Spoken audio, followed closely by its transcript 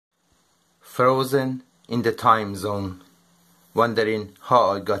Frozen in the time zone, wondering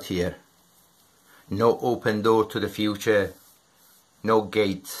how I got here. No open door to the future, no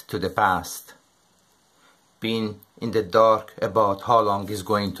gate to the past. Being in the dark about how long it's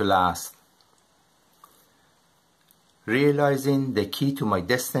going to last. Realizing the key to my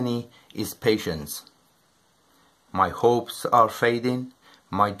destiny is patience. My hopes are fading,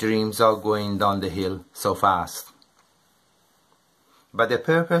 my dreams are going down the hill so fast. But the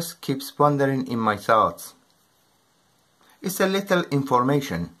purpose keeps wandering in my thoughts. It's a little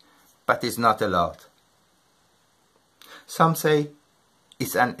information, but it's not a lot. Some say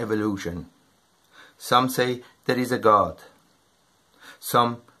it's an evolution. Some say there is a God.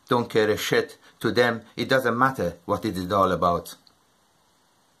 Some don't care a shit. To them, it doesn't matter what it is all about.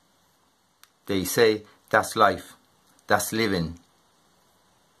 They say that's life, that's living.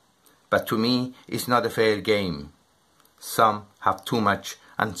 But to me, it's not a fair game. Some have too much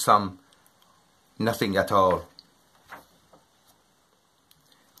and some nothing at all.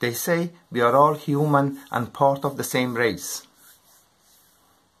 They say we are all human and part of the same race.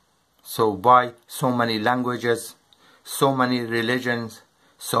 So why so many languages, so many religions,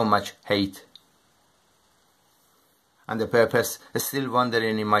 so much hate? And the purpose is still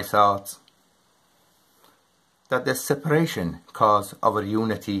wandering in my thoughts. That the separation cause our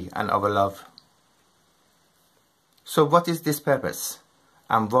unity and our love. So what is this purpose?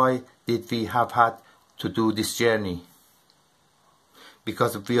 And why did we have had to do this journey?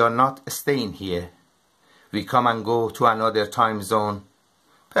 Because we are not staying here. We come and go to another time zone,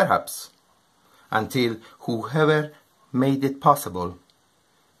 perhaps, until whoever made it possible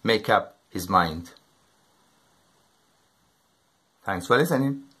make up his mind. Thanks for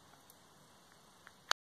listening.